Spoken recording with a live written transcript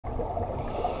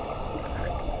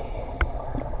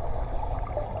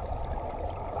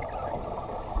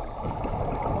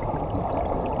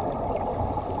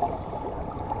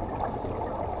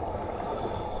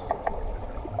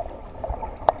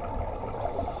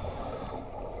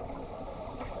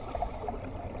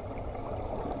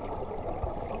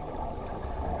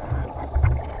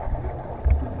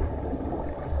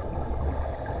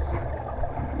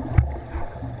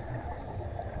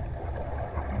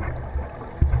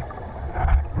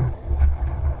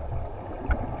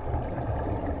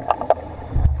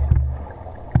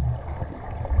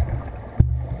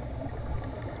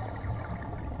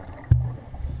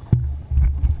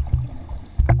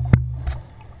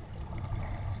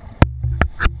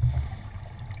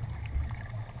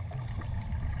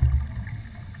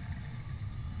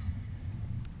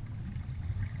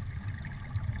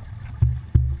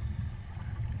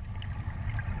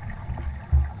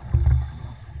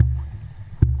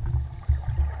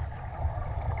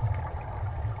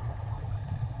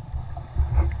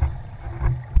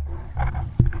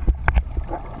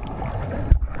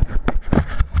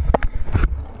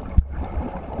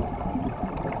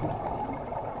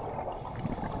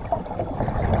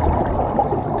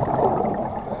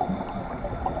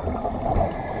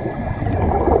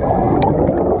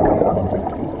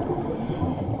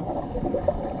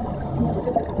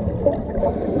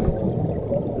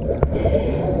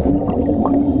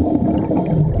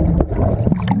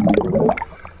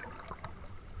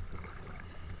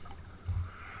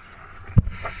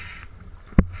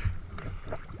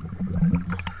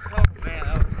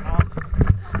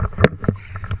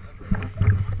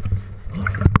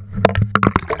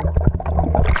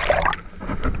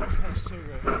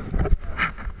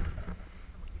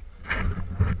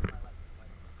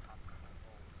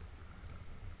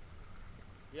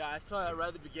saw that right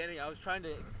at the beginning. I was trying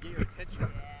to get your attention. Yeah,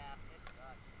 it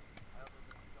sucks. I hope it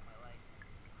doesn't kill my leg.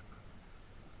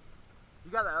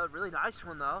 You got that really nice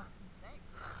one though. Thanks.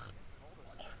 This is an older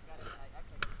one. I got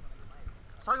this one under my.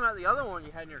 I was talking about the other one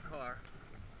you had in your car.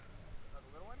 Oh,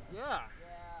 the little one? Yeah.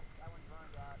 Yeah, that one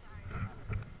burned out.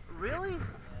 Really?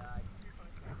 Yeah,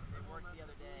 it worked the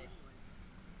other day.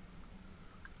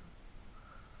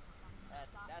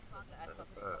 That's something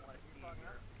you don't want to see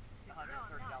here. $130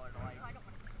 light.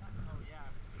 Oh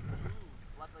yeah.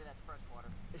 Luckily that's fresh water.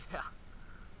 Yeah.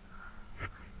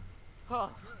 Oh.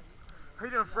 How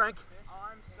you doing, Frank? Oh,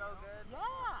 I'm so good. Yeah,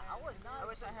 I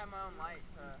wish I had my own light.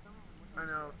 I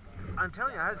know. I'm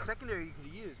telling you, I had a secondary you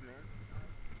could use, man.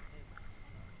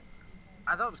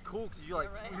 I thought it was cool because you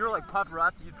were like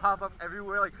paparazzi. You'd pop up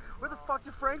everywhere, like, where the fuck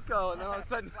did Frank go? And then all of a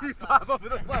sudden you pop up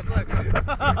with a flashlight.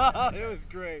 It was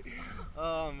great.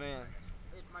 Oh man.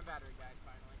 My battery died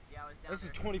finally. Yeah, I was down. This is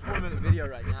a 24-minute video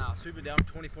right now, so we've been down for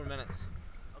 24 minutes.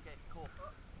 Okay, cool.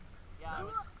 Yeah, I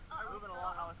was moving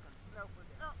along. All of a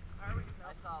sudden,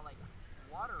 I saw like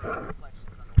water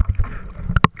reflections on the water.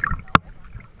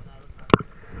 And I looked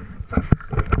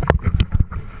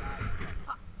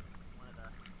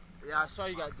Yeah, I saw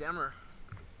you got dimmer.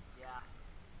 Yeah.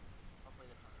 Hopefully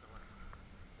this one still works.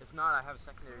 If not, I have a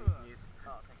secondary you can use.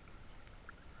 Oh, thanks.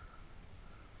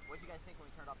 What did you guys think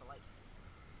when we turned off the lights?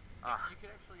 You could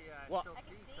actually well, still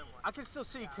see someone. I can still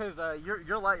see because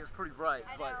your light is pretty bright,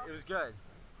 but it was good.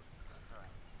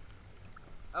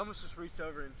 I almost just reached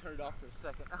over and turned it off for a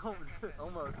second.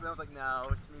 Almost. And I was like,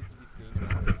 no, it just needs to be seen.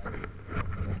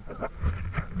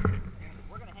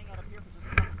 We're going to hang out up here for just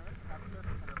a couple minutes and have a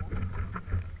surface interval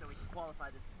so we can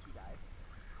qualify this as 2 dives.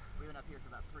 We've been up here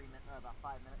for about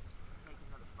 5 minutes, making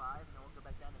another 5, and then we'll go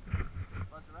back down and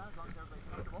buzz around as long as everybody's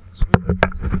comfortable.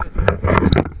 Sweet.